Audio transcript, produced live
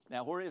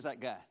Now, where is that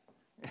guy?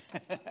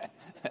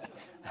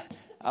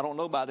 I don't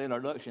know about the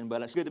introduction,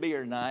 but it's good to be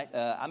here tonight.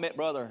 I met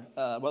Brother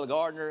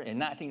Gardner in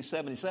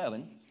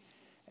 1977,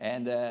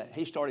 and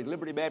he started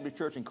Liberty Baptist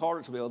Church in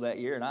Cartersville that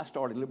year, and I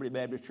started Liberty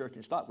Baptist Church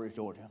in Stockbridge,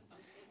 Georgia.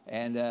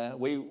 And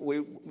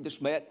we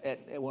just met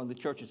at one of the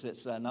churches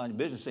that's not in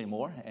business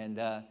anymore,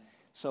 and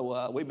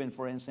so we've been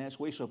friends since.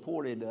 We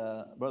supported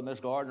Brother and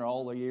Miss Gardner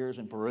all the years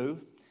in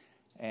Peru,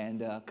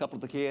 and a couple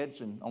of the kids,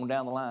 and on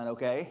down the line,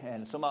 okay?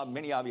 And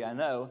many of you I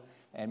know,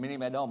 and many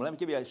of you I don't, but let me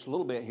give you just a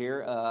little bit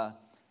here.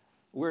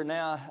 We're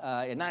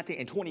now in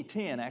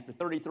 2010, after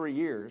 33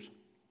 years,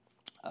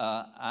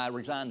 I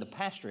resigned the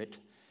pastorate,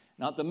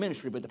 not the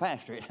ministry, but the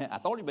pastorate. I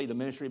thought it'd be the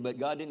ministry, but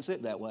God didn't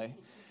sit that way.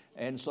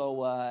 And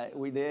so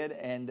we did,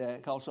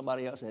 and called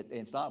somebody else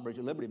in Stockbridge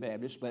at Liberty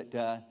Baptist. But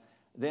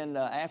then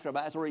after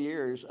about 3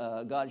 years,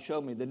 God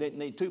showed me they didn't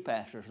need two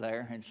pastors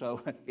there. And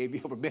so if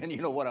you've ever been,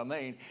 you know what I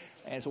mean.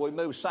 And so we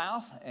moved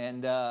south,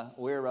 and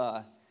we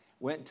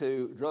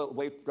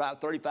drive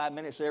 35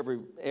 minutes every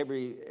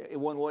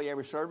one way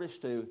every service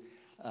to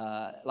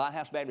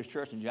Lighthouse Baptist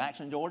Church in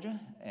Jackson, Georgia.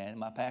 And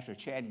my pastor,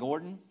 Chad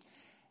Gordon.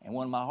 And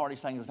one of my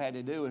hardest things I've had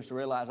to do is to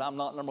realize I'm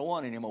not number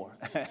one anymore.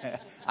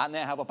 I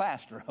now have a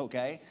pastor,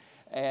 okay?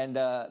 And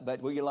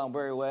but we get along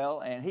very well.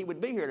 And he would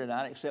be here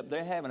tonight, except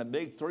they're having a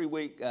big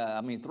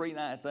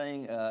 3-night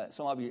thing.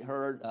 Some of you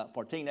heard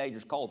for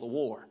teenagers called The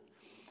War.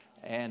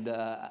 And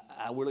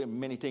I would like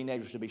many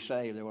teenagers to be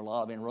saved. There were a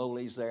lot of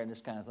enrollees there and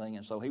this kind of thing.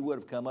 And so he would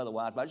have come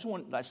otherwise. But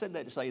I said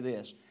that to say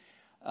this.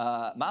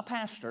 My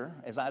pastor,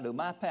 as I do,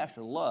 my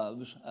pastor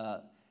loves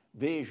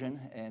vision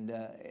and,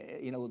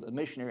 the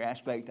missionary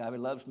aspect of it,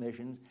 loves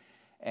missions.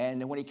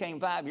 And when he came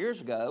 5 years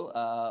ago,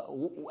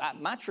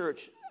 my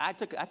church, I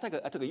took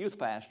a youth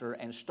pastor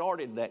and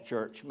started that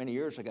church many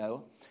years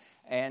ago.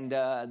 And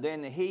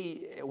then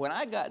when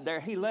I got there,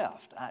 he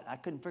left. I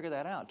couldn't figure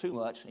that out too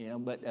much,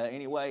 but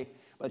anyway,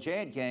 but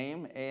Chad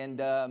came. And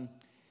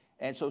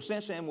so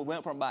since then, we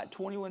went from about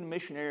 21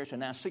 missionaries to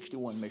now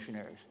 61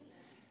 missionaries.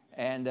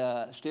 And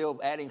still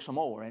adding some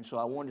more. And so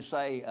I wanted to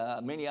say,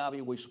 many of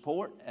you we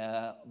support.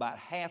 About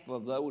half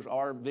of those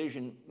are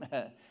vision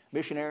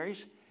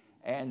missionaries.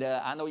 And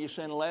I know you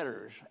send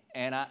letters.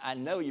 And I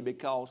know you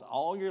because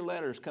all your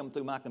letters come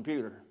through my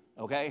computer,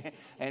 okay?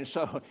 And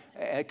so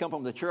they come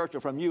from the church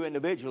or from you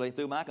individually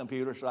through my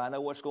computer, so I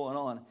know what's going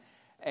on.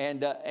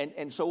 And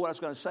so what I was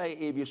going to say,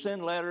 if you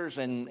send letters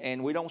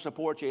and we don't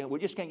support you, we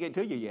just can't get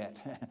to you yet.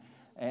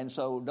 And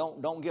so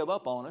don't give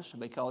up on us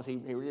because he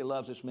really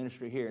loves this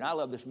ministry here. And I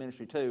love this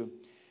ministry too.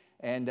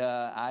 And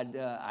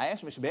I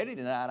asked Miss Betty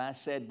tonight, I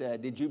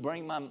said, did you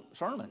bring my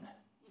sermon?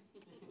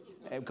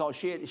 Because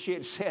she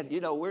had said,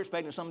 we're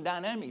expecting some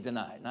dynamic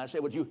tonight. And I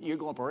said, well, you're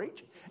going to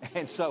preach?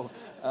 And so,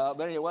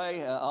 but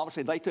anyway,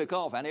 obviously they took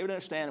off. I never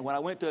understand when I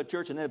went to a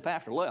church and then the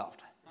pastor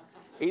left.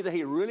 Either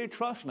he really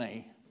trusts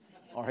me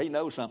or he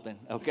knows something,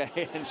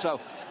 okay? And so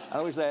I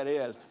know which that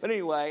is. But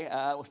anyway,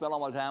 we spent all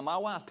my time. My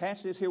wife,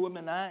 Patsy, is here with me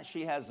tonight.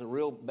 She has a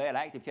real bad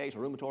active case of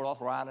rheumatoid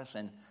arthritis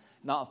and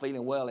not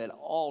feeling well at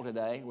all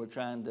today. We're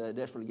trying to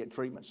desperately get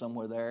treatment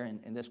somewhere there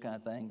and this kind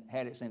of thing.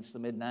 Had it since the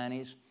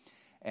mid-'90s.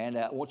 And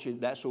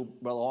that's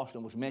what Brother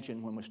Austin was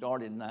mentioned when we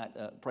started tonight.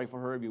 Pray for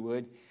her if you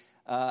would.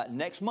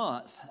 Next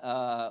month,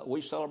 we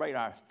celebrate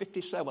our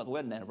 57th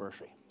wedding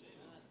anniversary.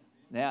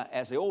 Now,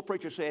 as the old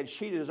preacher said,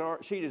 she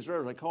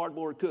deserves a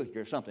cardboard cookie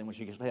or something when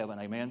she gets to heaven,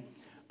 amen?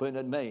 But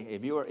not me.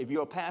 If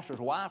you're a pastor's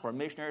wife or a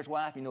missionary's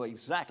wife, you know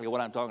exactly what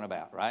I'm talking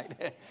about,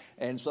 right?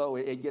 And so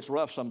it gets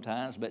rough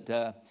sometimes. But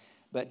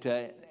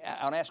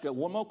I'll ask you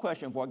one more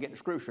question before I get to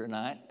Scripture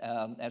tonight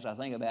as I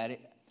think about it.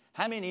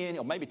 How many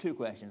or maybe two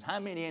questions. How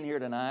many in here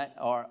tonight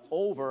are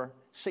over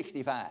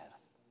 65?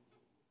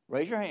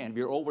 Raise your hand if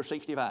you're over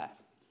 65.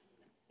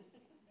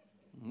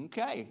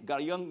 Okay, got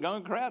a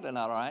young crowd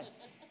tonight, all right?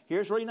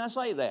 Here's the reason I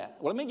say that.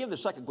 Well, let me give the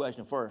second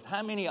question first.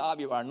 How many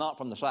of you are not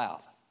from the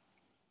South?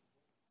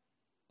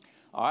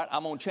 All right,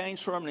 I'm going to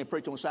change sermon and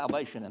preach on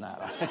salvation tonight.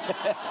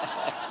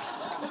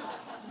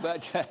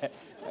 But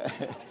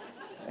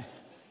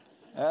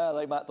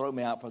they might throw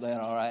me out for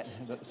that, all right?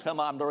 But some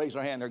of them to raise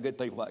their hand. They're good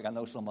people. I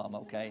know some of them,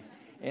 okay?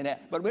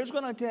 But we're just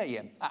going to tell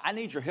you, I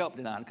need your help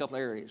tonight in a couple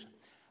of areas.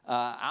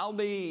 I'll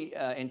be,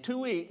 in 2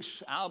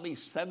 weeks, I'll be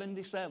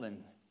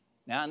 77.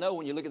 Now, I know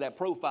when you look at that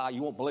profile,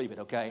 you won't believe it,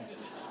 okay?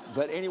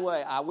 But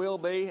anyway, I will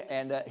be,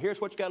 and here's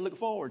what you got to look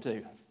forward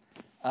to.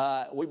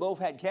 We both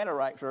had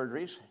cataract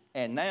surgeries,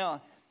 and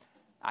now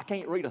I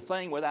can't read a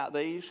thing without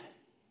these.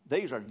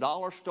 These are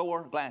dollar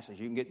store glasses.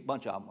 You can get a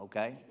bunch of them,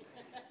 okay?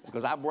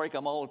 Because I break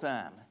them all the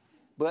time.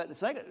 But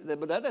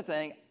the other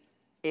thing,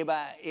 if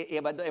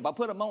I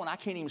put them on, I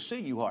can't even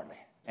see you hardly.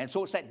 And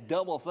so it's that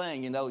double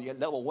thing, you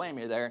double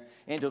whammy there.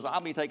 And so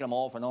I'll be taking them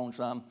off and on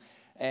some.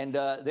 And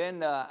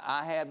then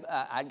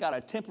I got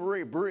a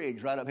temporary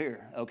bridge right up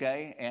here,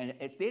 okay? And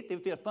it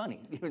feels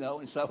funny,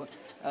 And so,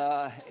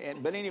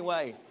 but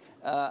anyway,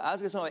 I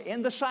was going to say,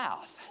 in the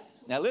South.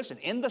 Now listen,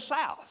 in the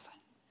South,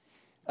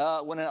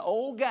 when an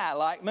old guy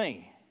like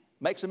me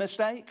makes a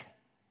mistake,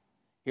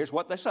 here's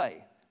what they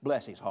say: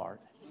 bless his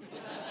heart.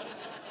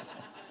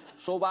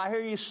 So if I hear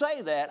you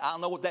say that, I'll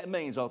know what that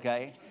means,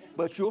 okay?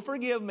 But you'll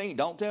forgive me.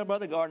 Don't tell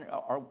Brother Gardner.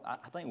 Or I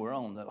think we're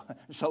on, though.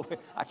 So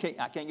I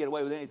can't get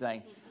away with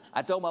anything.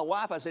 I told my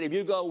wife, I said, if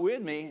you go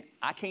with me,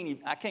 I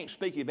can't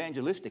speak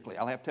evangelistically.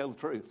 I'll have to tell the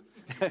truth.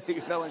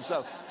 You know, and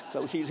so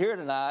she's here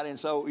tonight, and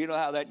so you know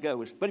how that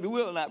goes. But if you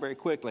will tonight very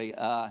quickly,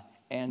 are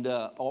we on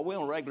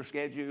a regular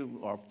schedule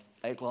or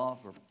 8 o'clock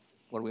or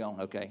what are we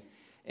on? Okay.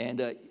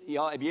 And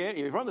y'all, if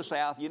you're from the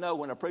South, you know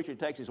when a preacher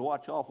takes his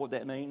watch off, what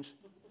that means?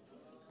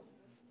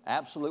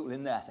 Absolutely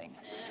nothing.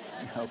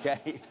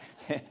 Okay.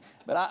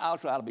 But I'll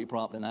try to be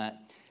prompt tonight.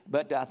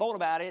 But I thought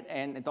about it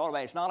and thought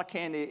about it. It's not a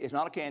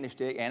candy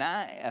stick, and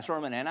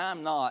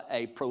I'm not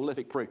a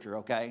prolific preacher.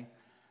 Okay.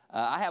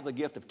 I have the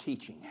gift of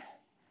teaching.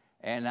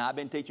 And I've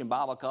been teaching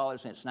Bible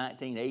college since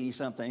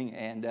 1980-something,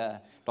 and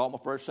taught my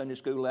first Sunday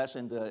school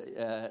lesson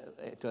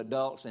to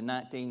adults in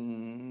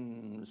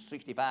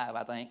 1965,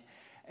 I think.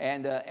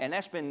 And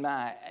that's been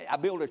I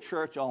build a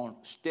church on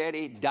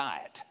steady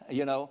diet,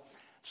 you know.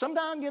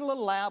 Sometimes get a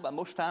little loud, but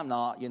most of the time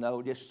not, you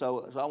know, just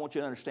so I want you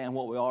to understand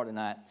what we are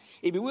tonight.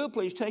 If you will,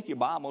 please take your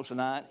Bibles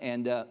tonight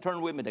and turn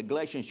with me to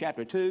Galatians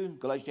chapter 2.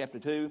 Galatians chapter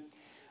 2.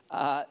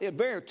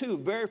 Two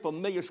very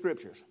familiar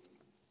scriptures.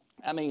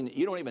 I mean,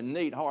 you don't even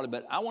need hardly,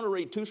 but I want to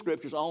read 2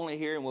 scriptures only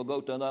here, and we'll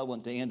go to another one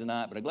at the end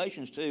tonight. But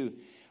Galatians 2,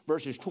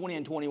 verses 20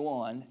 and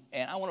 21,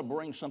 and I want to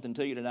bring something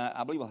to you tonight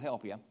I believe will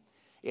help you.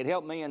 It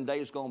helped me in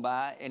days gone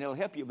by, and it'll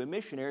help you be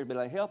missionaries, but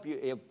it'll help you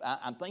if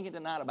I'm thinking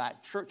tonight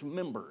about church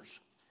members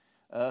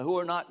who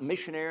are not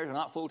missionaries or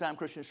not full-time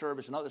Christian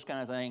service and all this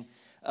kind of thing.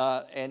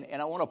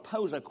 And I want to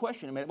pose a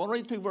question a minute. I want to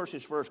read 2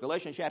 verses first.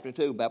 Galatians chapter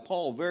 2 by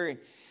Paul,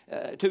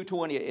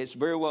 2:20, it's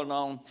very well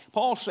known.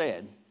 Paul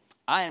said,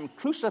 I am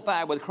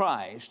crucified with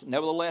Christ,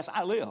 nevertheless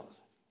I live.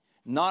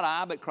 Not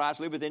I, but Christ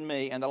liveth in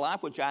me, and the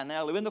life which I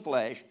now live in the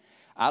flesh,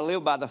 I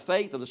live by the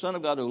faith of the Son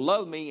of God who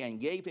loved me and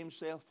gave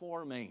himself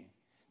for me.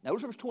 Now,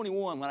 verse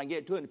 21, when I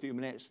get to it in a few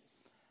minutes,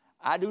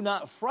 I do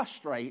not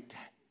frustrate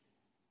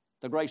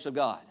the grace of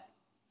God.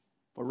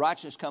 For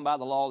righteousness come by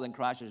the law, then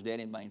Christ is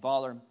dead in vain.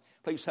 Father,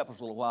 please help us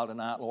a little while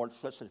tonight, Lord. It's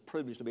such a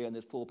privilege to be in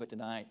this pulpit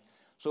tonight.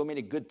 So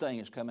many good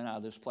things coming out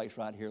of this place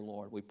right here,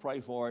 Lord. We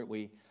pray for it.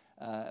 We've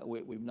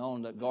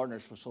known the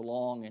gardeners for so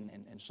long,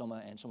 and some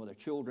of their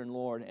children,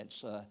 Lord.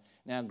 It's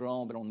now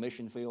grown, but on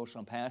mission field,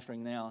 some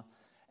pastoring now.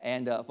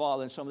 And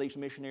Father, and some of these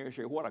missionaries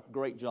here, what a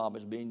great job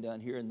is being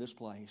done here in this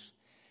place.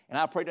 And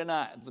I pray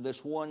tonight for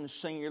this one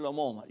singular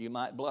moment, you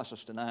might bless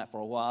us tonight for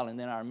a while, and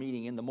then our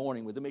meeting in the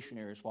morning with the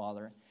missionaries,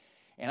 Father.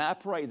 And I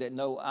pray that,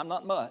 no, I'm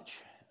not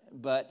much,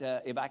 but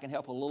if I can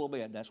help a little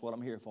bit, that's what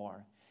I'm here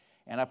for.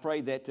 And I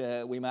pray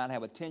that we might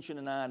have attention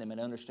tonight and might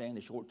understand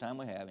the short time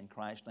we have. In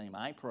Christ's name,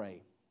 I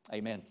pray.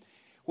 Amen.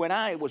 When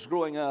I was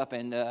growing up,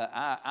 and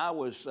I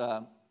was,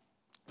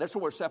 that's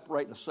where we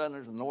separate the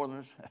Southerners and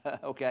Northerners,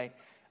 okay?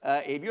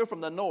 If you're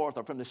from the North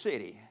or from the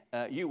city,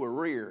 you were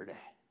reared,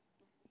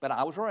 but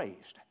I was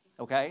raised,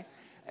 okay?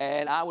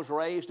 And I was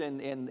raised in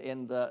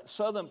the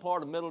southern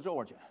part of Middle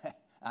Georgia,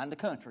 in the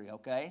country,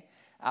 okay?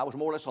 I was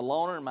more or less a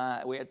loner.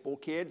 We had 4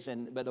 kids,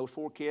 but those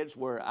 4 kids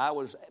I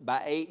was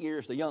by 8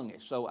 years the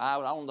youngest. So I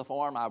was on the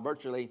farm. I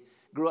virtually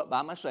grew up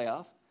by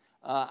myself.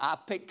 I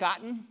picked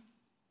cotton.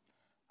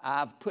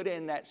 I've put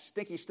in that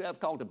sticky stuff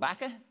called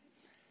tobacco,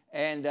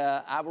 and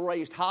I've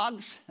raised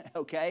hogs,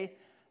 okay?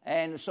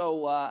 And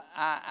so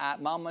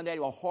Mom and Daddy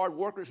were hard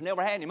workers,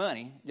 never had any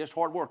money, just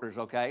hard workers,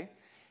 okay?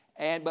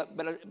 And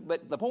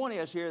but the point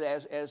is here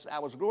that as I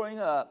was growing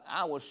up,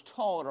 I was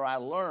taught or I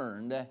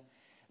learned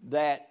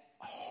that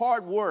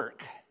hard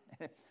work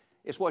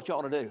is what you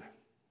ought to do.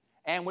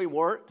 And we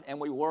worked, and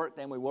we worked,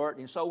 and we worked.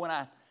 And so when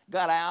I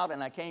got out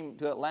and I came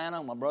to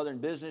Atlanta, my brother in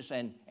business,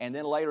 and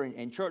then later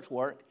in church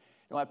work,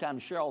 don't have time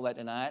to share all that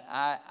tonight,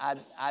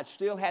 I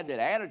still had that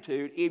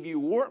attitude. If you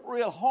work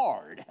real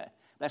hard,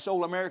 that's the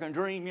old American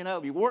dream, you know,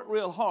 if you work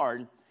real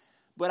hard.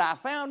 But I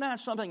found out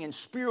something in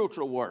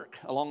spiritual work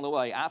along the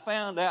way. I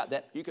found out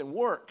that you can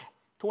work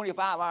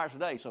 25 hours a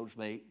day, so to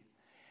speak,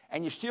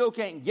 and you still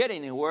can't get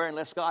anywhere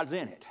unless God's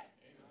in it.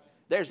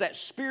 There's that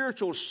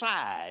spiritual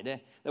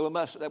side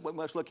that we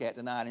must look at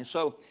tonight. And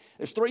so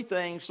there's 3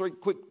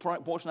 quick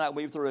points tonight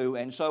we've through.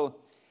 And so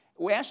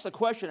we ask the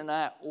question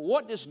tonight,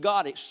 what does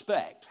God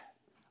expect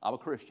of a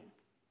Christian?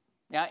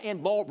 Now,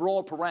 in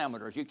broad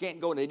parameters, you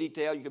can't go into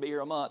detail, you could be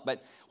here a month,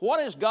 but what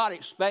does God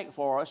expect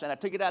for us? And I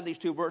took it out of these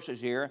 2 verses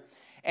here.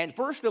 And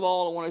first of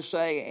all, I want to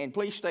say, and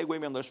please stay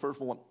with me on this first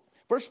one.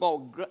 First of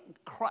all,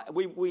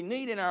 we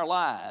need in our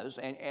lives,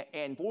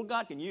 and before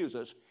God can use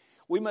us,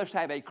 we must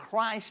have a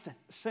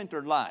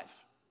Christ-centered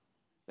life.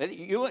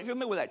 You're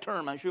familiar with that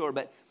term, I'm sure,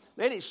 but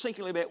let it sink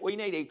a little bit. We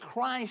need a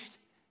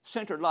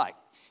Christ-centered life.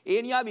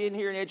 Any of you in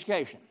here in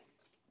education,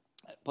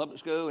 public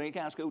school, any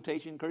kind of school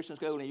teaching, Christian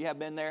school, and you have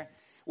been there,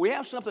 we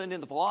have something in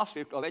the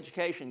philosophy of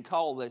education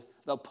called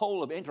the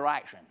pole of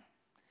interaction.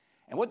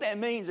 And what that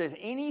means is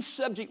any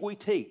subject we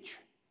teach,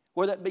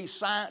 whether it be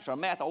science or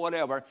math or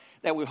whatever,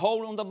 that we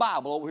hold on the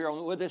Bible over here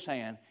with this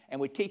hand, and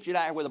we teach it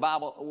out here with the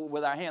Bible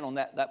with our hand on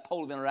that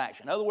pole of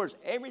interaction. In other words,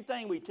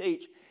 everything we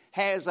teach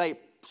has a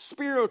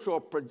spiritual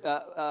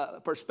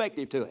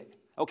perspective to it.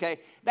 Okay?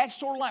 That's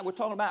sort of like we're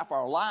talking about for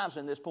our lives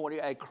in this point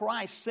here, a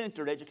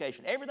Christ-centered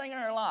education. Everything in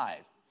our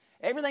life,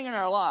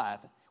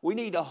 we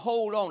need to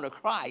hold on to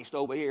Christ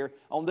over here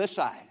on this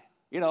side,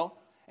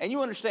 And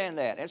you understand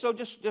that. And so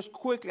just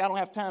quickly, I don't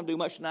have time to do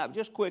much tonight, but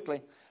just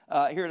quickly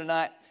here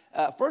tonight.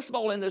 First of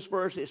all, in this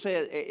verse, it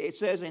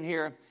says in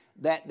here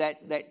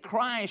that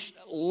Christ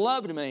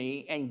loved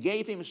me and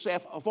gave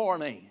himself for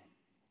me.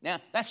 Now,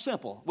 that's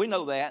simple. We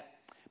know that.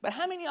 But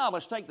how many of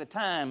us take the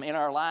time in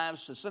our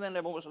lives to sit in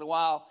there once in a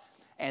while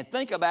and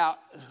think about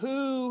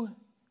who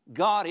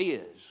God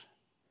is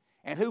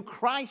and who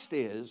Christ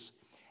is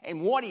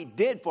and what he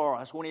did for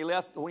us when he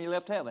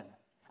left heaven?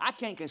 I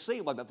can't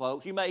conceive of it,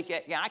 folks. You may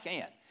can't. Yeah, I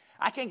can't.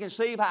 I can't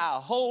conceive how a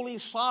holy,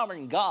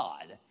 sovereign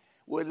God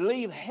would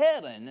leave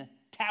heaven,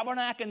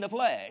 tabernacle in the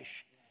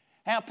flesh,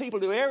 have people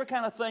do every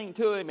kind of thing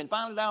to him and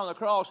finally die on the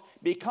cross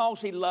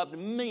because he loved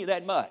me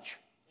that much.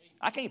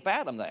 I can't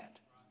fathom that.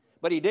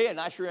 But he did, and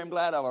I sure am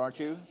glad of it, aren't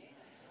you?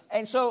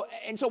 And so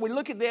we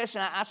look at this,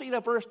 and I see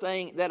the first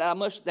thing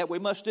that we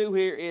must do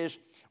here is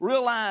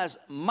realize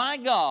my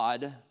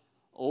God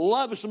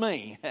loves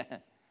me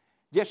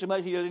just as much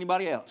as he does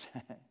anybody else.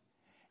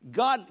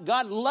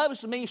 God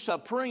loves me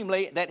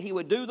supremely that he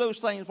would do those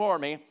things for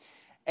me,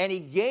 and he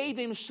gave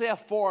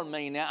himself for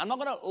me. Now, I'm not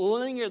going to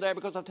linger there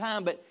because of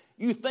time, but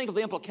you think of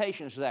the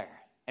implications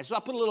there. And so I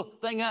put a little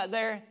thing out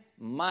there,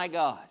 my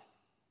God.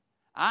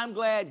 I'm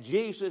glad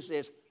Jesus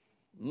is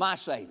my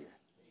Savior.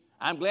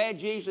 I'm glad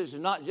Jesus is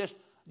not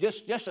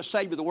just a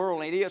Savior of the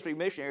world, and he is for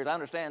missionaries, I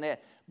understand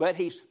that, but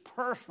he's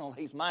personal,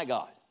 he's my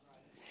God.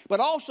 But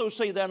also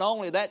see then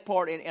only that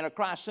part in a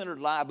Christ-centered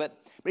life, but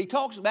he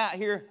talks about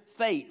here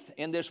faith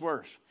in this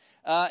verse.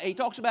 He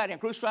talks about in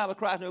crucified with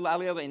Christ, new life I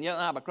live, and yet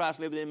not by Christ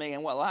liveth in me,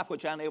 and what life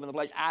which I live in the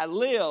flesh, I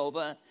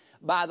live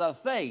by the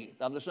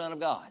faith of the Son of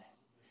God.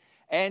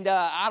 And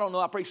I don't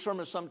know, I preach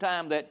sermons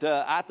sometime that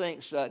I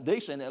think's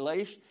decent at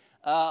least.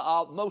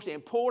 Most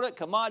important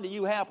commodity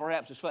you have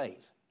perhaps is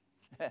faith.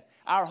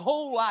 Our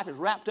whole life is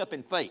wrapped up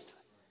in faith.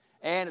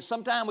 And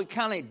sometimes we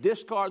kind of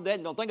discard that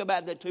and don't think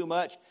about that too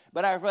much,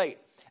 but our faith.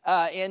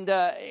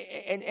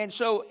 And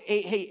so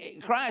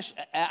Christ,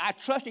 I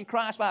trusted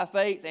Christ by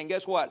faith, and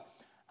guess what?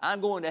 I'm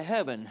going to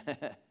heaven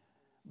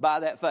by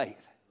that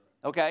faith.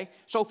 Okay?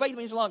 So faith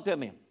means a lot to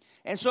me.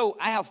 And so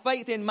I have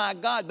faith in my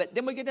God, but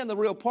then we get down to the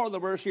real part of the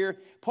verse here.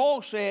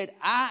 Paul said,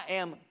 I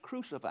am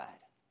crucified.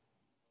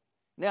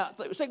 Now,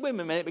 stick with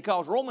me a minute,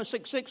 because Romans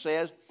 6:6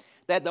 says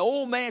that the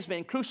old man's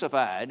been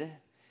crucified,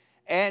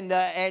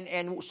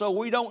 and so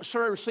we don't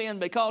serve sin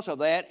because of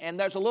that. And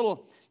there's a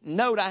little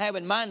note I have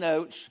in my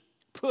notes,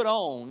 put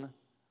on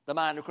the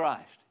mind of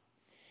Christ.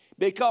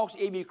 Because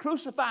if you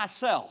crucify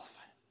self,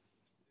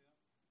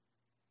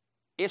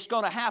 it's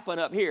going to happen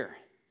up here.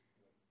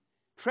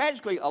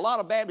 Tragically, a lot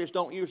of Baptists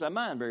don't use their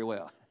mind very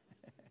well.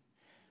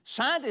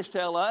 Scientists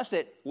tell us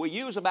that we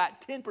use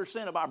about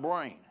 10% of our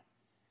brain.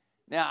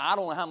 Now, I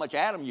don't know how much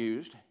Adam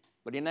used,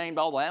 but he named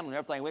all the animals and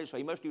everything with it, so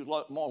he must use a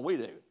lot more than we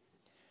do.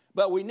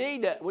 But we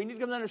need to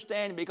come to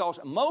understanding, because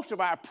most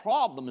of our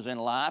problems in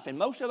life and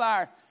most of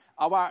our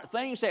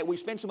things that we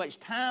spend so much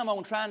time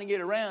on trying to get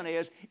around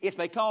it's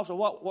because of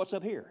what's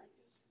up here.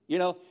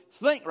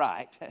 Think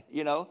right,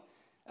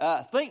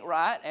 think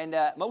right, and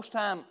most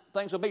time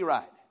things will be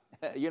right.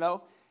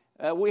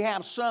 We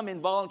have some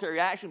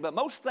involuntary action, but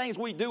most things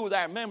we do with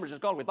our members is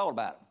because we thought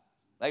about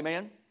them.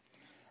 Amen?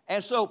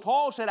 And so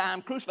Paul said,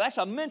 I'm crucified. That's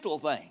a mental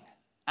thing.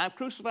 I'm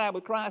crucified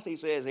with Christ, he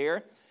says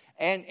here.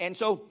 And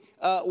so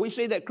we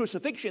see that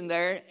crucifixion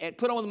there, and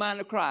put on the mind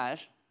of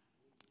Christ.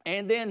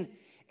 And then,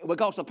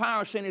 because the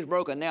power of sin is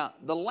broken. Now,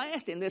 the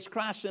last in this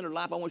Christ-centered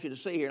life I want you to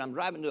see here, and I'm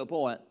driving to a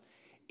point,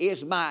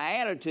 is my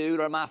attitude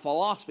or my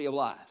philosophy of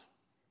life.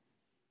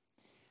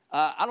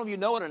 I don't know if you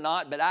know it or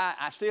not, but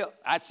I still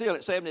at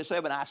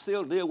 77, I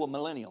still deal with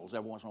millennials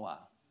every once in a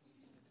while.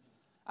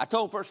 I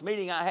told first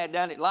meeting I had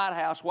down at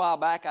Lighthouse a while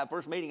back,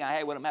 first meeting I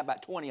had with them, I had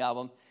about 20 of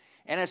them,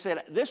 and I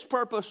said, this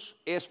purpose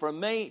is for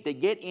me to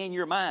get in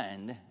your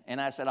mind,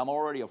 and I said, I'm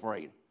already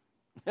afraid.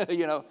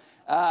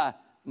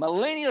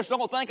 Millennials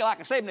don't think like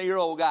a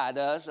 70-year-old guy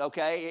does,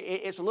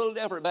 okay? It's a little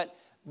different,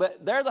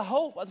 but they're the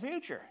hope of the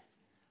future.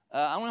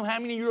 I don't know how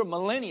many of you are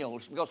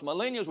millennials, because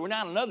millennials, we're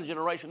not another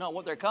generation, not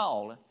what they're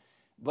called.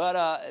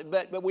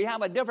 But we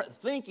have a different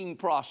thinking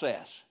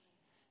process,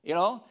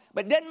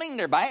 But it doesn't mean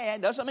they're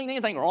bad. Doesn't mean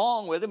anything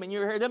wrong with them. And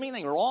you're here, doesn't mean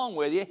anything wrong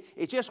with you.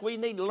 It's just we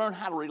need to learn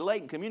how to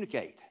relate and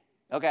communicate,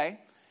 okay?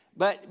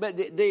 But what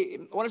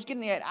I was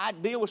getting at, I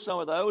deal with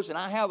some of those, and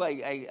I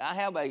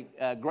have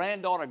a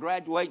granddaughter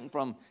graduating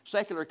from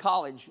secular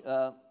college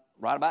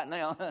right about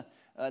now,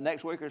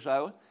 next week or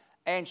so,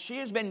 and she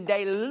has been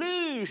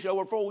deluged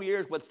over 4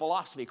 years with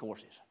philosophy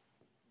courses.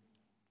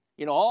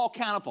 All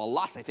kind of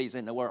philosophies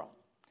in the world.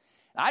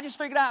 I just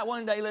figured out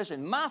one day,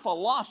 listen, my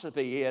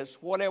philosophy is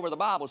whatever the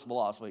Bible's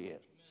philosophy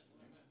is.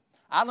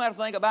 I don't have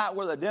to think about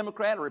whether they're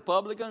Democrats or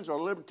Republicans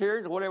or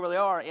Libertarians or whatever they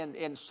are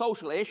in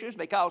social issues,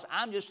 because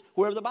I'm just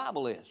whoever the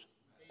Bible is.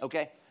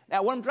 Okay?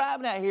 Now, what I'm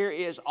driving at here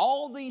is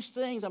all these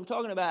things I'm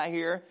talking about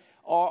here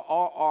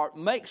or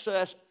makes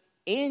us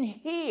in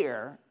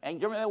here.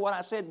 And you remember what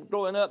I said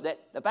growing up,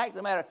 that the fact of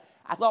the matter,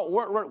 I thought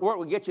work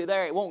would get you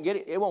there. It won't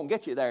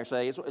get you there,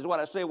 see, is what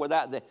I said,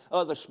 without the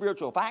other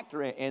spiritual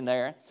factor in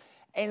there.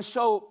 And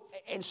so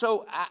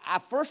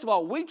I first of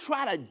all, we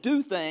try to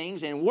do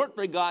things and work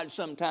for God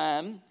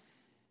sometime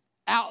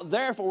out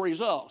there for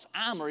results.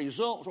 I'm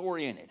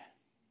results-oriented.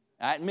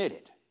 I admit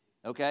it,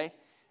 okay?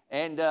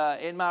 And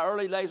in my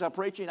early days of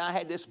preaching, I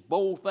had this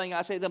bold thing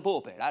I said in the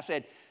pulpit. I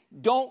said,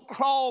 don't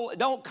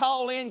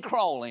call in,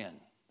 crawl in.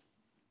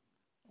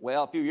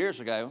 Well, a few years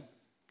ago,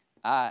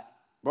 I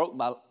broke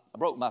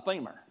my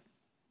femur,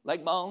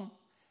 leg bone,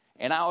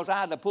 and I was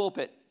out of the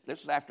pulpit.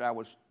 This is after I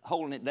was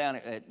holding it down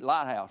at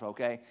Lighthouse,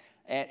 okay?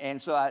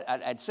 And so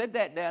I'd said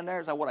that down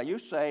there, is what I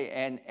used to say,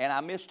 and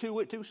I missed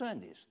two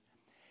Sundays.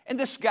 And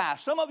this guy,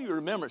 some of you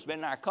remember, it's been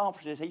in our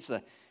conferences. He's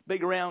the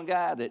big round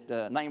guy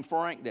that named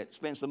Frank that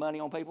spends the money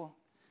on people.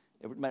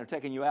 Ever might have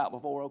taken you out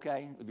before,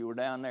 okay, if you were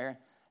down there.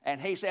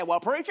 And he said, well,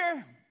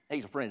 preacher,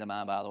 he's a friend of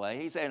mine, by the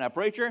way. He said, now,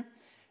 preacher,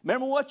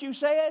 remember what you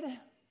said?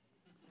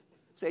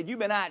 He said, you've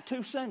been out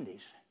 2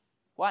 Sundays.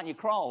 Why didn't you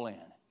crawl in?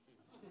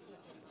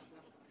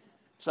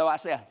 So I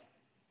said,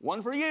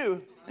 one for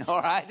you,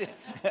 all right?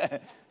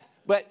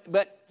 but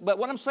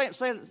what I'm saying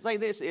say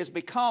this is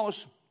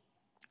because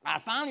I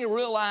finally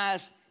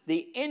realized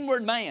the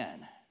inward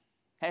man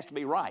has to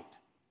be right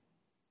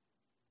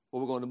or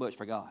we're going to much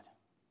for God.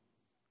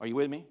 Are you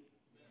with me?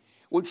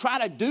 We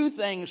try to do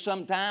things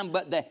sometime,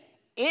 but the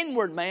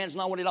inward man's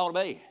not what it ought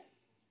to be.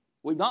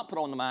 We've not put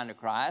on the mind of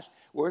Christ.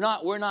 We're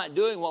not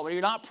doing what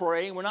we're not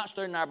praying. We're not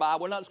studying our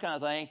Bible. We're not this kind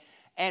of thing.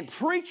 And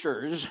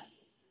preachers,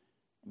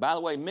 by the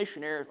way,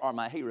 missionaries are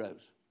my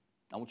heroes.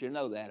 I want you to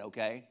know that,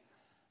 okay?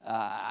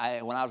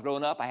 When I was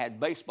growing up, I had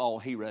baseball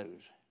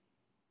heroes.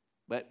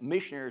 But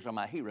missionaries are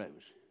my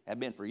heroes. Have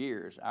been for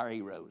years, our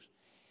heroes.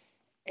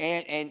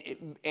 And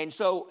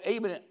so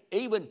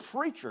even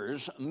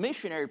preachers,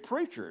 missionary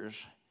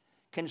preachers,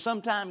 can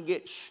sometimes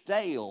get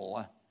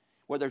stale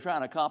what they're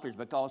trying to accomplish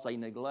because they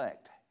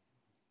neglect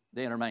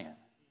the inner man.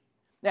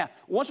 Now,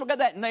 once we got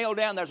that nailed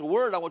down, there's a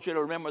word I want you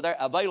to remember there,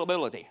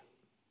 availability.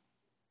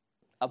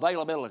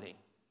 Availability.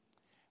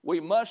 We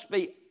must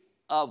be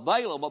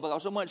available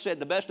because someone said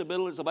the best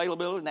ability is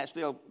availability, and that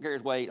still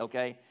carries weight,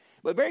 okay?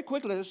 But very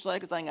quickly, the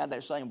second thing out of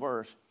that same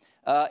verse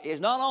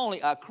is not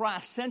only a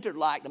Christ-centered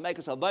life to make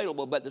us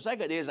available, but the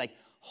second is a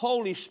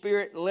Holy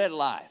Spirit-led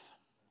life,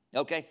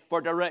 okay,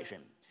 for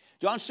direction.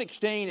 John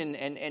 16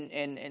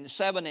 and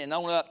 7 and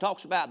on up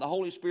talks about the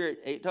Holy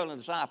Spirit telling the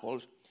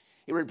disciples,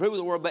 he reproved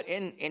the word, but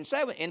in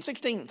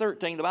 16 and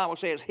 13, the Bible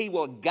says he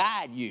will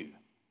guide you.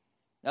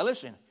 Now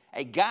listen,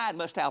 a guide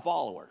must have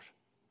followers,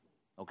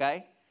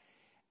 okay?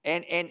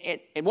 And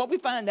what we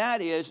find out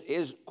is,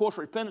 of course,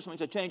 repentance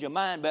means a change of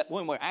mind, but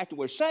when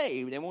we're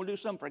saved and we'll do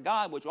something for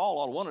God, which all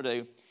ought to want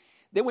to do,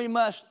 then we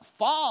must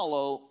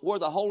follow where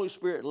the Holy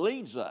Spirit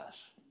leads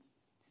us.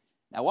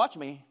 Now watch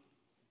me.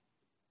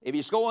 If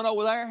he's going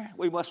over there,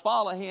 we must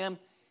follow him.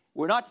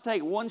 We're not to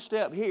take one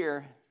step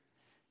here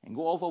and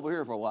go off over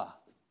here for a while.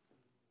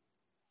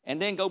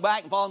 And then go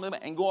back and follow him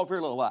and go off here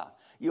a little while.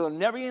 You'll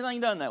never get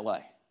anything done that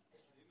way.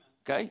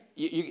 Okay?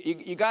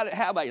 You got to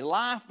have a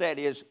life that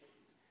is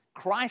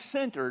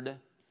Christ-centered,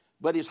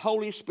 but is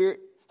Holy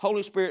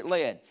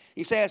Spirit-led.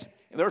 He says,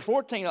 in verse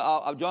 14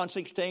 of John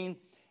 16,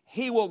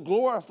 he will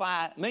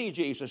glorify me,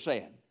 Jesus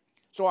said.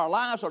 So our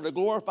lives are to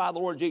glorify the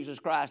Lord Jesus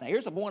Christ. Now,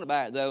 here's the point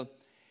about it, though.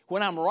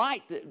 When I'm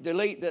right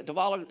to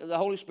follow the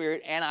Holy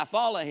Spirit and I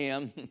follow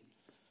him,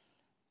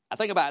 I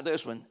think about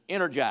this one,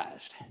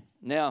 energized.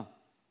 Now,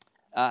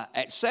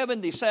 at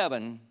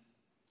 77,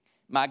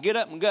 my get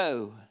up and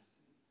go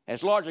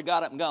has largely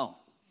got up and gone.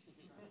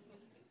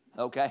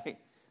 Okay?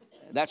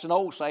 That's an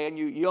old saying.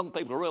 You young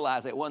people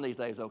realize that one of these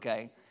days,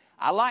 okay?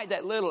 I like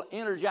that little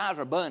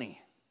Energizer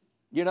bunny,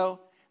 you know,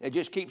 that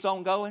just keeps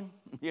on going,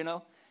 you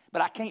know.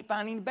 But I can't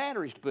find any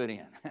batteries to put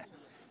in.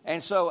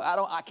 And so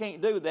I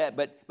can't do that.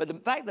 But the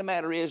fact of the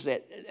matter is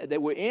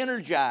that we're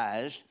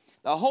energized.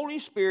 The Holy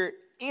Spirit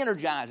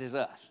energizes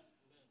us.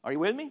 Are you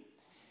with me?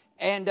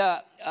 And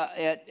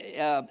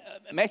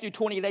Matthew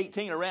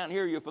 28:18, around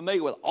here, you're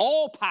familiar with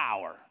all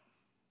power,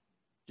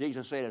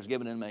 Jesus said, is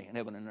given in me in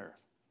heaven and earth.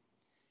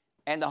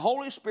 And the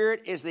Holy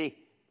Spirit is the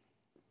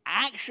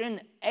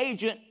action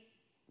agent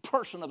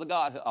person of the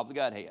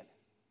Godhead.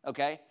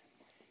 Okay?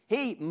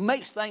 He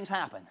makes things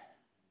happen.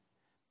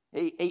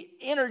 He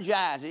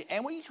energizes,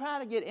 and we try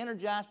to get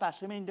energized by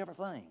so many different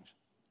things,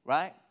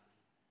 right?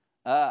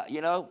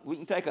 You know,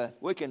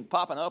 we can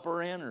pop an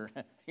upper in or,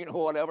 you know,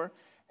 whatever.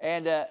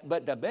 And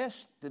but the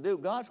best to do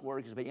God's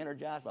work is to be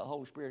energized by the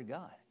Holy Spirit of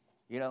God.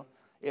 You know,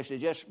 it's to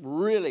just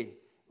really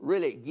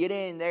get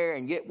in there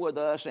and get with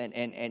us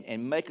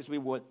and make us be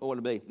what we ought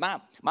to be.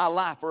 My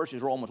life verse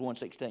is Romans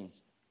 1:16.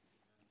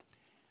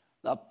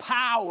 The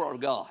power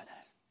of God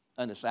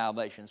unto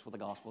salvation is what the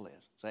gospel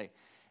is. See?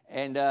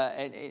 And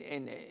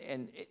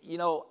you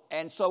know,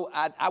 and so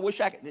I wish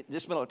I could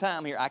just spend a little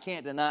time here. I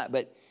can't deny it,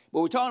 but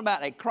we're talking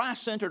about a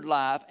Christ-centered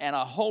life and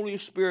a Holy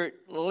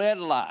Spirit-led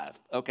life,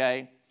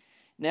 okay?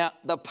 Now,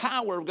 the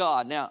power of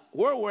God. Now,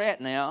 where we're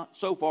at now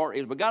so far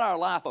is we got our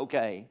life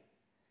okay.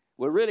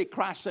 We're really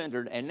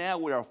Christ-centered, and now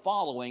we are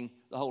following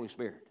the Holy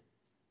Spirit.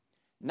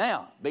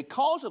 Now,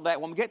 because of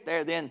that, when we get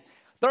there, then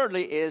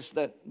thirdly is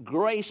the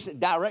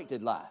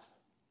grace-directed life.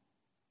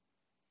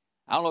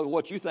 I don't know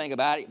what you think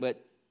about it,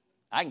 but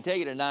I can tell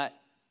you tonight,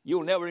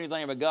 you'll never do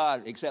anything with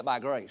God except by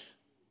grace.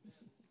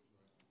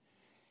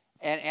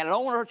 And I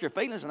don't want to hurt your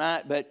feelings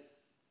tonight, but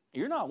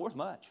you're not worth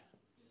much.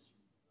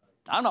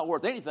 I'm not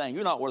worth anything.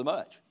 You're not worth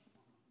much.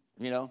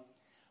 You know.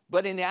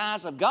 But in the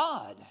eyes of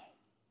God,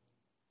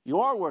 you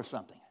are worth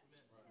something.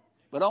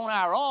 But on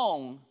our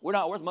own, we're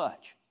not worth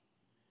much.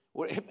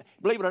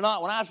 Believe it or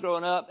not, when I was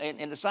growing up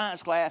in the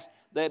science class,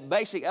 the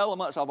basic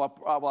elements of a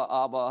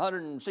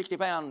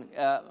 160-pound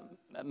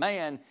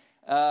man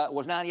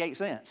was 98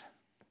 cents.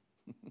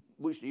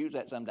 We used to use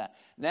that sometimes.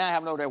 Now I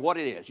have no idea what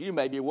it is. You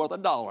may be worth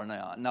 $1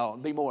 now. No,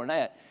 it'd be more than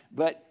that.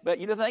 But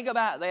you know, think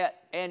about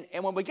that. And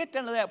when we get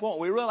down to that point,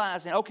 we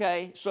realize,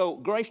 okay, so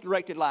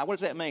grace-directed life, what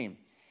does that mean?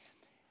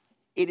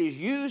 It is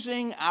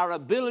using our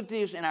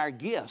abilities and our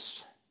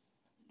gifts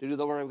to do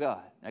the Word of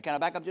God. Now, can I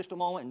back up just a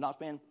moment and not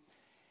spend?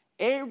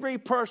 Every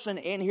person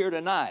in here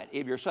tonight,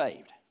 if you're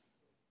saved,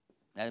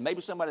 now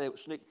maybe somebody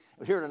that's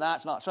here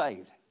tonight's not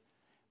saved.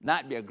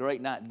 Night'd be a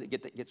great night to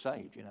get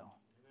saved, you know.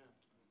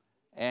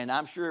 And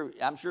I'm sure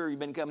you've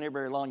been coming here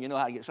very long. You know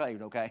how to get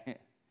saved, okay?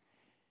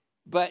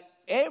 But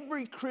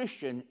every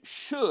Christian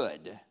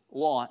should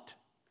want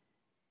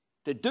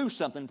to do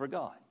something for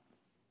God.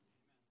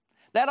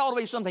 That ought to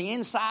be something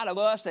inside of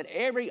us that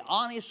every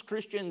honest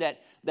Christian that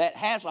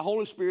has the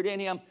Holy Spirit in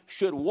him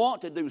should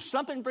want to do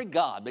something for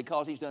God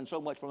because He's done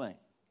so much for me.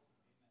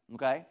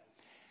 Okay?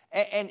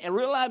 And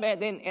realize that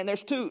then, and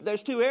there's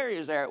two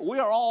areas there. We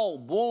are all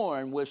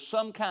born with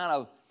some kind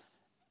of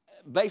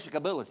basic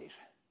abilities.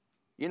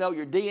 You know,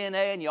 your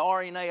DNA and your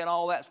RNA and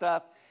all that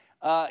stuff.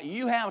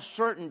 You have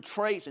certain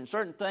traits and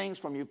certain things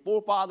from your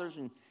forefathers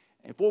and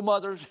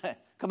foremothers.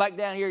 Come back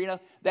down here, you know,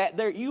 that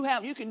there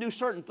you can do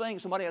certain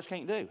things somebody else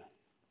can't do.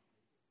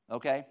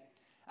 Okay?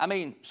 I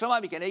mean,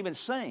 somebody can even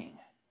sing.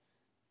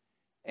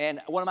 And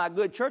one of my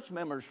good church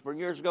members from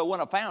years ago, one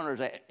of the founders,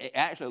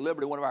 actually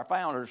Liberty, one of our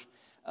founders,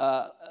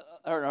 her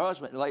and her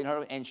husband,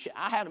 and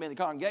I had them in the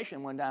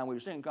congregation one time. We were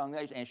singing in the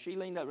congregation, and she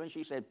leaned up and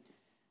she said,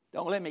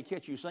 "Don't let me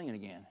catch you singing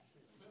again."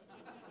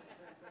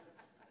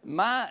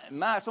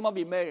 Some of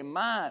you married,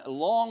 my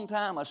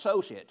longtime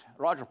associate,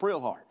 Roger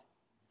Prilhart,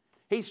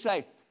 he'd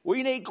say,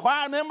 "We need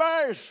choir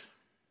members."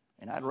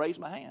 And I'd raise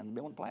my hand and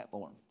be on the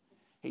platform.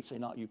 He'd say,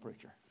 "Not you,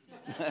 preacher."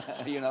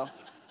 You know?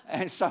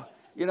 And so,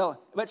 you know,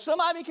 but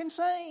somebody can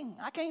sing.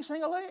 I can't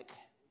sing a lick.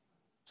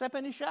 Except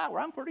in the shower.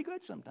 I'm pretty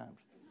good sometimes.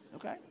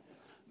 Okay?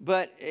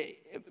 But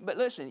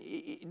listen,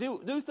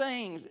 do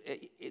things.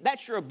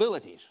 That's your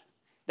abilities.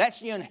 That's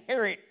the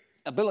inherent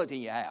ability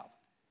you have.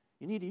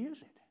 You need to use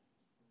it.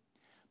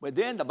 But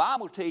then the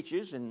Bible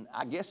teaches, and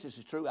I guess this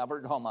is true, I've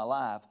heard it all my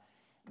life,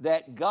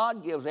 that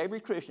God gives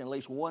every Christian at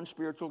least one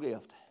spiritual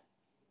gift.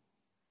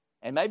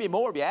 And maybe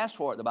more if you ask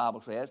for it, the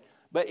Bible says.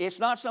 But it's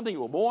not something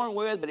you were born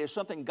with, but it's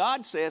something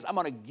God says, I'm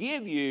going to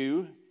give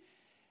you,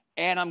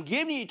 and I'm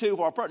giving you to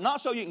for a purpose,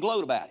 not so you can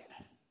gloat about it.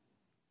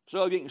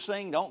 So if you can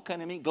sing, don't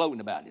come to me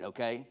gloating about it,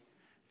 okay?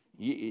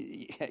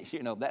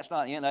 You know, that's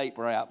not innate,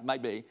 perhaps,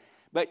 maybe.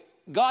 But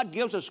God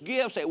gives us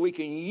gifts that we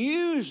can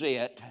use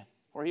it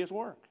for His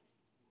work.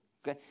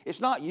 Okay?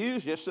 It's not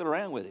used just sit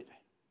around with it.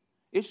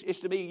 It's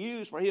to be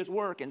used for His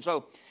work. And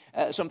so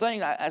some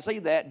things, I see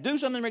that. Do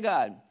something for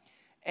God.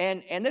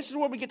 And this is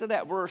where we get to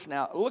that verse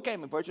now. Look at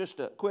me for just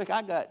quick.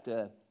 I got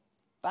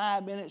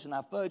 5 minutes and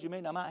I fudge a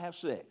minute. I might have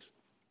 6.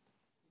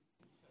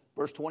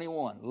 Verse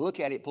 21. Look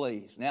at it,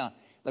 please. Now,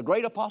 the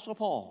great Apostle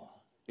Paul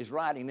is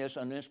writing this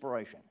under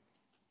inspiration.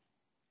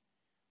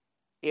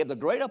 If the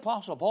great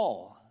Apostle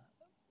Paul,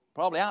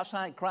 probably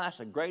outside Christ,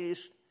 the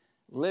greatest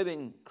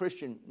living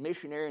Christian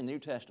missionary in the New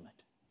Testament,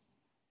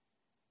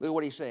 look at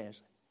what he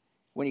says.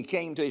 When he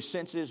came to his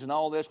senses and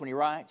all this, when he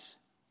writes,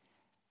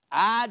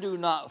 I do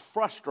not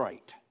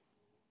frustrate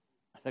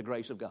the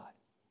grace of God.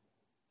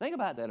 Think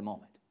about that a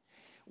moment.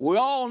 We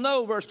all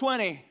know verse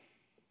 20,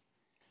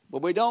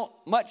 but we don't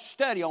much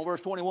study on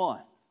verse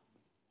 21.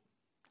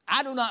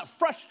 I do not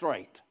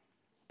frustrate,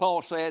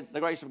 Paul said, the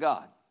grace of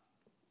God.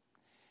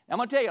 Now, I'm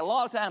going to tell you, a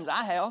lot of times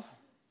I have.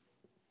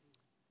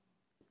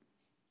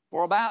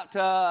 For about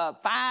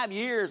 5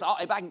 years,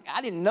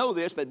 I didn't know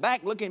this, but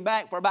looking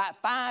back, for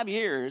about 5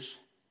 years,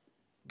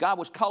 God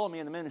was calling me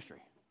in the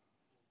ministry.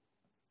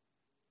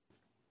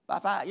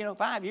 About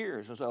 5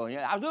 years or so.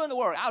 I was doing the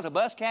work. I was a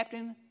bus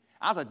captain.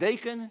 I was a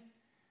deacon.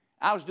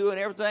 I was doing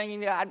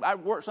everything.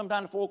 I'd work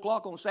sometime at 4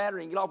 o'clock on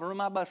Saturday and get off and run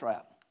my bus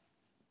route.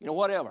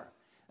 Whatever.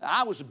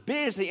 I was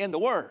busy in the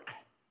work.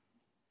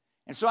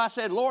 And so I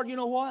said, Lord, you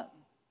know what?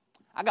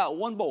 I got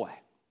one boy.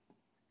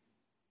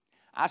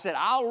 I said,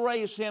 I'll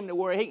raise him to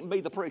where he can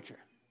be the preacher.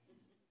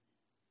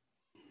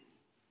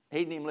 He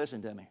didn't even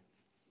listen to me.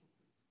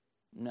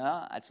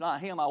 No, it's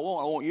not him I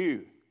want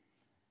you.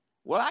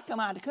 Well, I come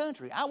out of the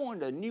country. I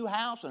wanted a new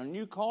house and a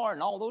new car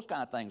and all those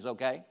kind of things,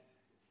 okay?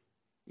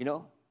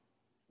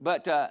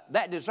 But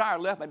that desire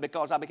left me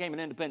because I became an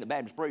independent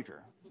Baptist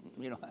preacher.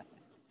 You know,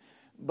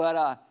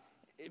 but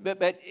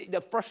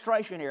the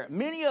frustration here,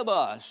 many of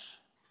us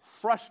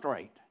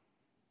frustrate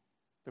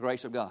the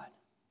grace of God.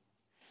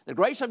 The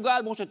grace of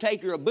God wants to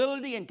take your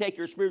ability and take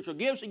your spiritual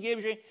gifts He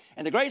gives you,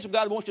 and the grace of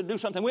God wants to do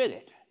something with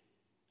it.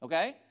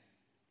 Okay?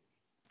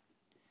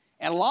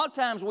 And a lot of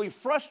times we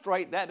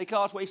frustrate that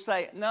because we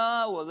say,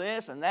 no, well,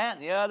 this and that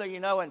and the other, you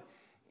know, and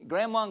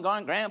Grandma and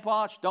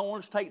Grandpa don't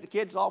want us to take the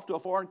kids off to a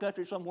foreign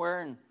country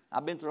somewhere, and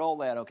I've been through all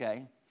that,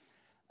 okay?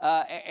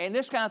 And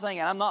this kind of thing,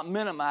 and I'm not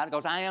minimizing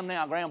because I am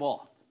now Grandpa,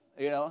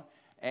 you know.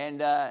 And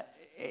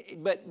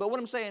but what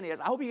I'm saying is,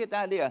 I hope you get the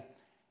idea.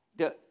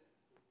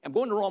 I'm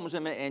going to Romans in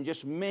a minute and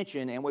just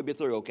mention, and we'll be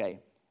through,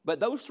 okay? But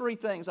those three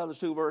things out of those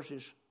two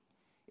verses,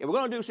 if we're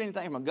going to do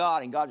anything from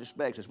God and God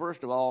expects us,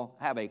 first of all,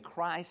 have a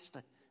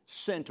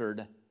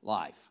Christ-centered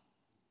life.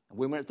 And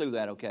we went through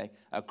that, okay?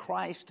 A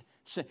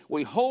Christ-centered.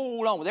 We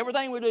hold on. With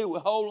everything we do, we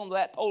hold on to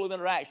that pole of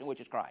interaction,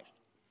 which is Christ.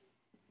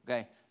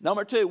 Okay?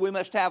 Number two, we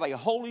must have a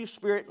Holy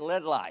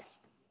Spirit-led life.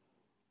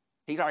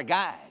 He's our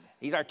guide.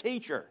 He's our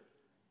teacher.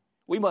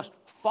 We must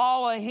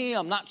follow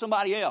Him, not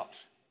somebody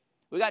else.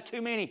 We got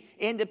too many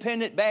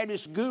independent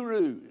Baptist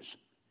gurus.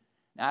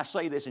 Now, I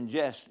say this in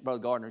jest, Brother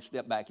Gardner,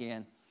 step back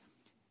in.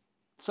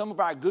 Some of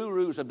our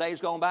gurus of days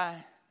gone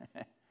by,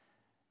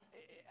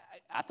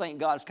 I think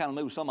God's kind of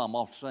moved some of them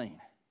off the scene.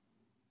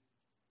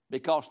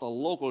 Because the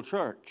local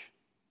church,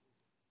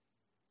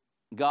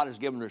 God has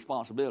given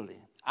responsibility.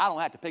 I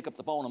don't have to pick up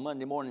the phone on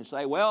Monday morning and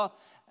say, well,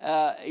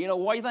 you know,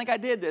 what do you think I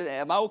did?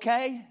 Am I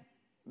okay?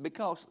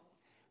 Because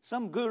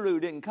some guru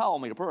didn't call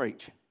me to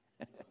preach.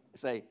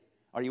 Say,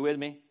 are you with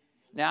me?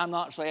 Now, I'm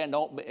not saying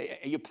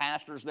you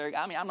pastors there.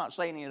 I mean, I'm not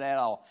saying any of that at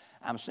all.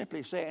 I'm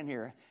simply saying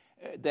here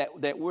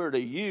that we're to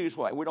use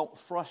what? We don't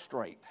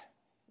frustrate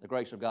the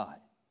grace of God.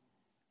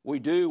 We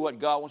do what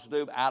God wants to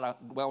do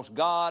because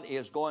God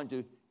is going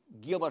to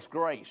give us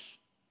grace.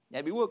 Now,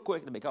 if you will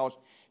quickly, because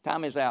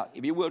time is out,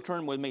 if you will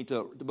turn with me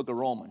to the book of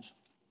Romans.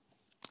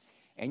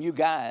 And you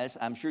guys,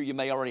 I'm sure you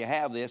may already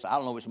have this. I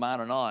don't know if it's mine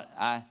or not.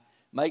 I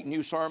make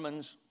new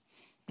sermons.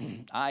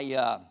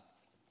 I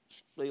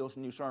steal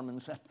some new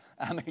sermons.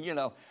 I mean, you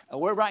know,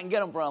 wherever I can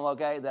get them from,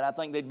 okay, that I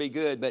think they'd be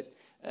good. But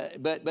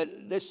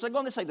they're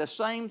going to say the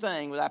same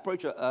thing when I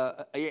preach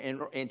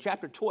in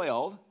chapter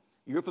 12.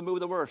 You're familiar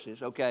with the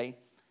verses, okay?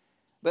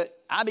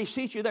 But I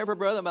beseech you, therefore,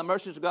 brethren, by the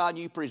mercies of God,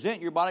 you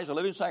present your bodies a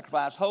living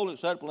sacrifice, holy,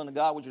 acceptable unto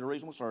God, which is a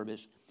reasonable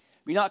service.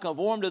 Be not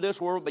conformed to this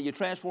world, but you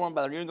transformed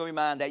by the renewing of your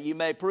mind, that you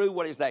may prove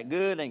what is that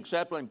good and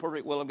acceptable and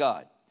perfect will of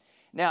God.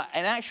 Now,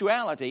 in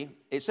actuality,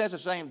 it says the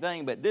same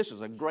thing, but this is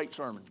a great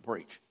sermon to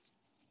preach.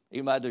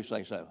 Even I do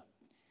say so.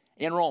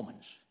 In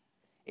Romans,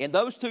 in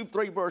those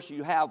 2-3 verses,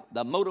 you have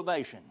the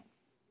motivation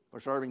for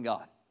serving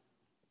God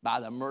by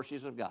the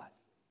mercies of God.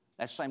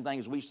 That's the same thing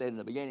as we said in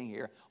the beginning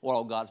here, what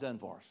all God's done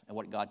for us and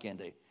what God can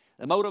do.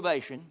 The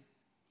motivation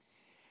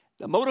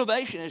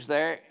is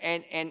there,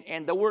 and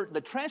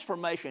the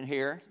transformation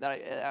here, that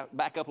I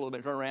back up a little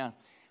bit, turn around.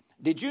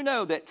 Did you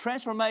know that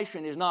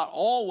transformation is not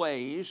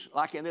always,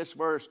 like in this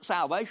verse,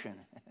 salvation?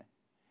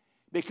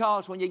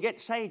 Because when you get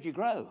saved, you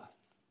grow.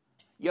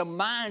 Your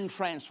mind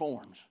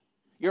transforms.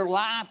 Your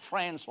life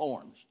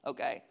transforms,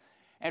 okay?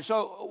 And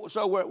so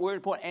we're at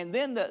a point. And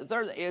then the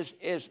third is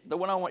the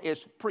one I want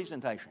is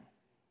presentation.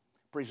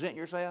 Present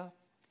yourself.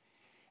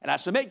 And I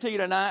submit to you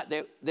tonight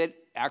that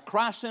our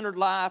Christ-centered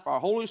life, our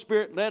Holy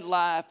Spirit-led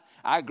life,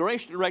 our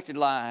grace-directed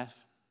life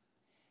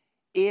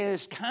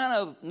is kind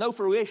of no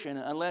fruition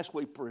unless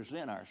we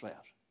present ourselves.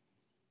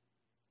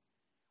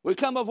 We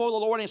come before the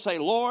Lord and say,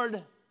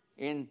 Lord,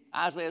 in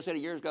Isaiah said it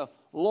years ago,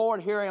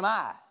 Lord, here am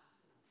I.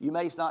 You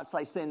may not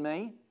say send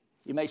me.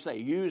 You may say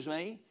use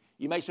me.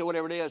 You may say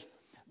whatever it is.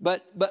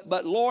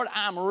 But Lord,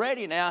 I'm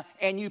ready now,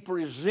 and you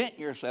present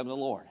yourself to the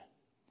Lord.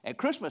 At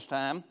Christmas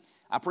time,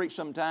 I preach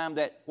sometime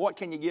that what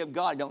can you give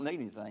God? You don't need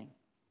anything.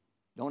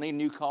 Don't need a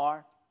new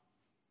car.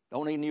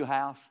 Don't need a new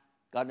house.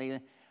 God needs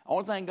anything. The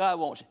only thing God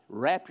wants,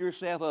 wrap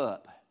yourself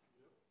up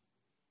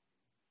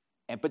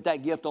and put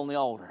that gift on the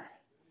altar.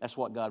 That's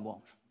what God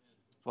wants.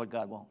 That's what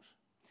God wants.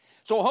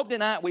 So I hope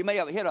tonight we may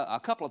have hit a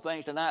couple of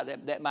things tonight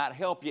that might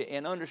help you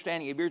in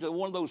understanding if you're to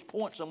one of those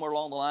points somewhere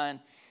along the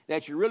line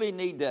that you really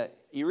need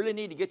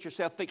to get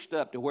yourself fixed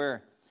up to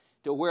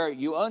where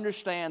you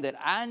understand that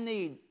I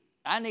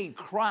need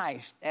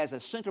Christ as a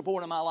central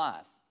point of my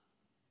life.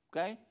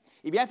 Okay?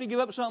 If you have to give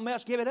up something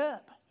else, give it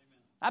up. Amen.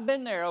 I've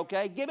been there,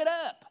 okay? Give it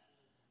up.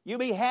 You'll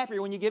be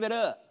happier when you give it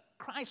up.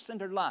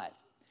 Christ-centered life.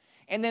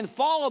 And then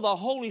follow the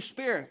Holy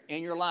Spirit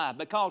in your life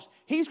because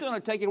He's going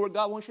to take you where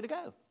God wants you to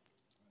go.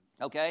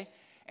 Okay?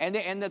 And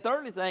the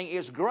third thing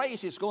is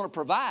grace is going to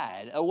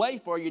provide a way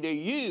for you to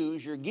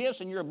use your gifts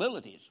and your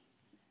abilities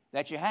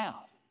that you have.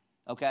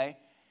 Okay?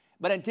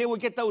 But until we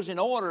get those in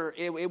order,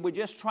 it would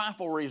just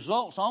trifle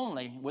results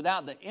only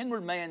without the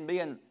inward man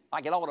being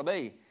like it ought to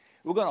be.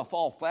 We're going to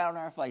fall flat on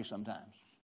our face sometimes.